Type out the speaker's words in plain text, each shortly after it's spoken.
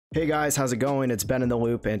Hey guys, how's it going? It's Ben in the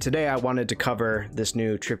Loop, and today I wanted to cover this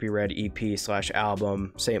new Trippie Redd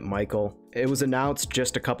EP/album, St. Michael. It was announced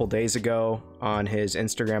just a couple days ago on his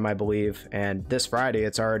Instagram, I believe, and this Friday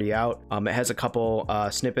it's already out. It has a couple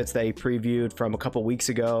snippets that he previewed from a couple weeks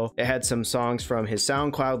ago. It had some songs from his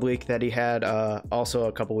SoundCloud leak that he had also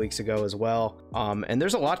a couple weeks ago as well. And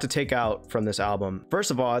there's a lot to take out from this album.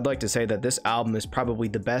 First of all, I'd like to say that this album is probably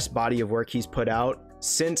the best body of work he's put out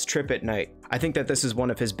since Trip at Night. I think that this is one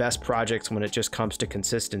of his best projects when it just comes to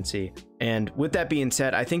consistency. And with that being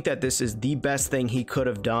said, I think that this is the best thing he could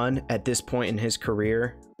have done at this point in his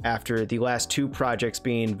career after the last two projects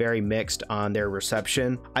being very mixed on their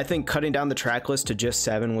reception. I think cutting down the track list to just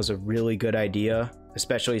 7 was a really good idea,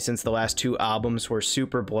 especially since the last two albums were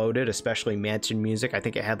super bloated, especially Mansion Music. I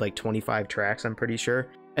think it had like 25 tracks, I'm pretty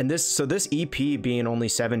sure. And this EP being only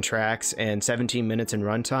 7 tracks and 17 minutes in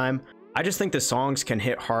runtime, I just think the songs can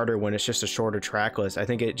hit harder when it's just a shorter track list. I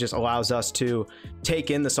think it just allows us to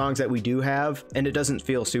take in the songs that we do have, and it doesn't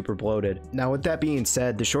feel super bloated. Now, with that being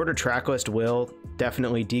said, the shorter track list will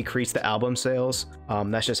definitely decrease the album sales.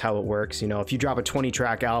 That's just how it works. You know, if you drop a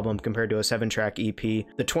 20-track album compared to a 7-track EP,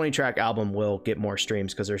 the 20-track album will get more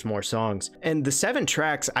streams because there's more songs. And the 7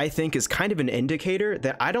 tracks, I think, is kind of an indicator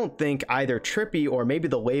that I don't think either Trippie or maybe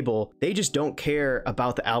the label, they just don't care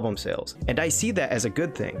about the album sales. And I see that as a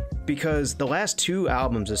good thing, because the last two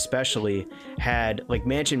albums especially had, like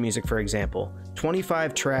Mansion Music, for example,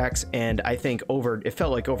 25 tracks, and I think it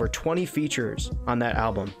felt like over 20 features on that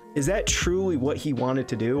album. Is that truly what he wanted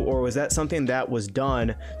to do, or was that something that was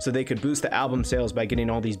done so they could boost the album sales by getting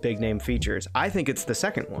all these big name features? I think it's the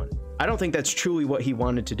second one. I don't think that's truly what he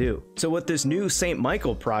wanted to do. So with this new St.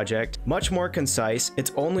 Michael project, much more concise,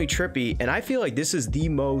 it's only Trippie, and I feel like this is the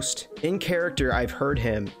most in character I've heard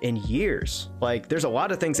him in years. Like, there's a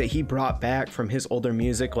lot of things that he brought back from his older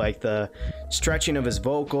music, like the stretching of his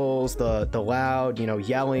vocals, the loud,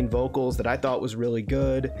 yelling vocals that I thought was really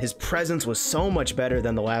good. His presence was so much better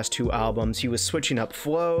than the last two albums. He was switching up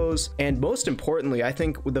flows, and most importantly, I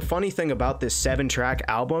think the funny thing about this 7-track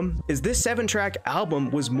album is this 7-track album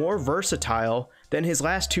was more versatile than his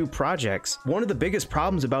last two projects. One of the biggest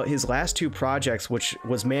problems about his last two projects, which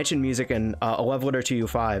was Mansion Music and A Love Letter to You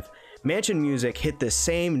 5, Mansion Music hit the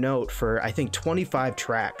same note for I think 25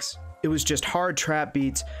 tracks. It was just hard trap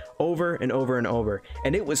beats over and over and over,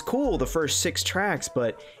 and it was cool the first 6 tracks,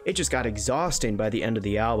 but it just got exhausting by the end of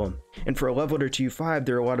the album. And for A Love Letter to You 5,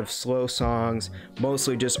 there are a lot of slow songs,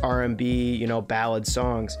 mostly just R&B, ballad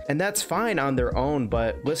songs, and that's fine on their own,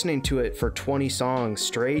 but listening to it for 20 songs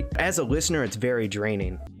straight, as a listener, it's very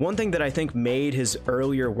draining. One thing that I think made his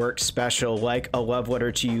earlier work special, like A Love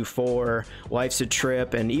Letter to You 4, Life's a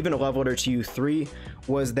Trip, and even A Love Letter to You 3,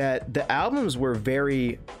 was that the albums were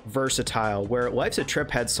very versatile, where Life's a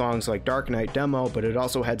Trip had songs like Dark Knight Demo, but it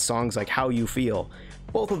also had songs like How You Feel.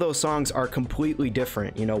 Both of those songs are completely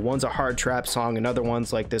different. One's a hard trap song, another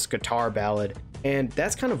one's like this guitar ballad. And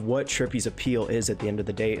that's kind of what Trippie's appeal is at the end of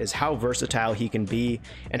the day, is how versatile he can be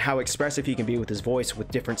and how expressive he can be with his voice with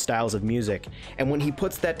different styles of music. And when he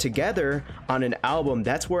puts that together on an album,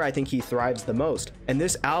 that's where I think he thrives the most. And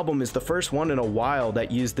this album is the first one in a while that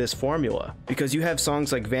used this formula, because you have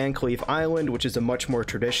songs like Cleef Island, which is a much more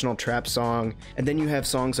traditional trap song, and then you have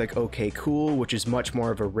songs like Okay Cool, which is much more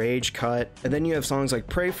of a rage cut, and then you have songs like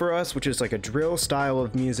Pray For Us, which is like a drill style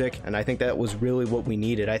of music, and I think that was really what we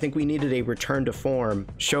needed. I think we needed a return to form,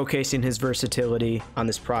 showcasing his versatility on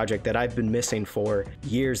this project that I've been missing for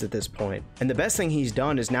years at this point. And the best thing he's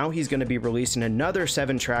done is now he's going to be releasing another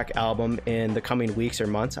 7-track album in the coming weeks or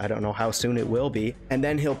months. I don't know how soon it will be, and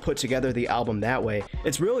then he'll put together the album that way.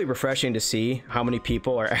 It's really refreshing to see how many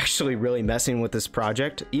people are actually really messing with this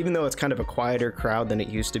project, even though it's kind of a quieter crowd than it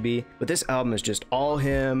used to be. But this album is just all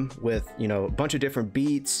him with, a bunch of different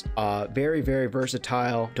beats, very, very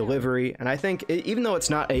versatile delivery. And I think even though it's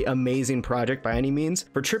not an amazing project by any means,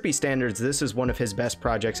 for Trippie standards, this is one of his best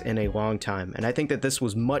projects in a long time. And I think that this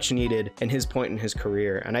was much needed in his point in his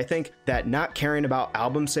career. And I think that not caring about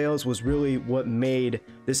album sales was really what made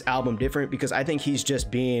this album different, because I think he just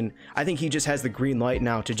has the green light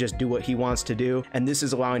now to just do what he wants to do. And this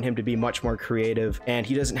is allowing him to be much more creative, and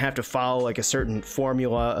he doesn't have to follow like a certain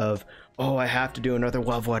formula of, oh, I have to do another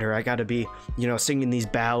love letter, I gotta be, singing these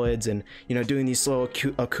ballads and, doing these slow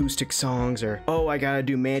acoustic songs, or, oh, I gotta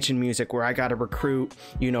do Mansion Music where I gotta recruit,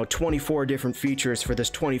 24 different features for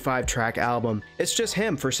this 25-track album. It's just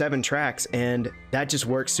him for 7 tracks, and that just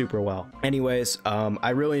works super well. Anyways,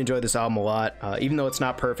 I really enjoyed this album a lot. Even though it's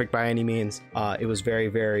not perfect by any means, it was very,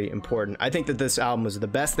 very important. I think that this album was the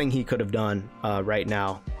best thing he could have done right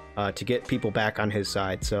now to get people back on his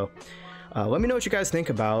side. So Let me know what you guys think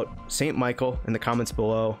about St. Michael in the comments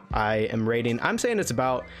below. I'm saying it's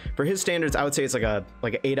about, for his standards, I would say it's like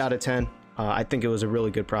an 8 out of 10. I think it was a really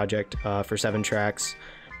good project for 7 tracks.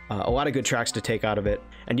 A lot of good tracks to take out of it.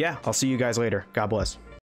 And yeah, I'll see you guys later. God bless.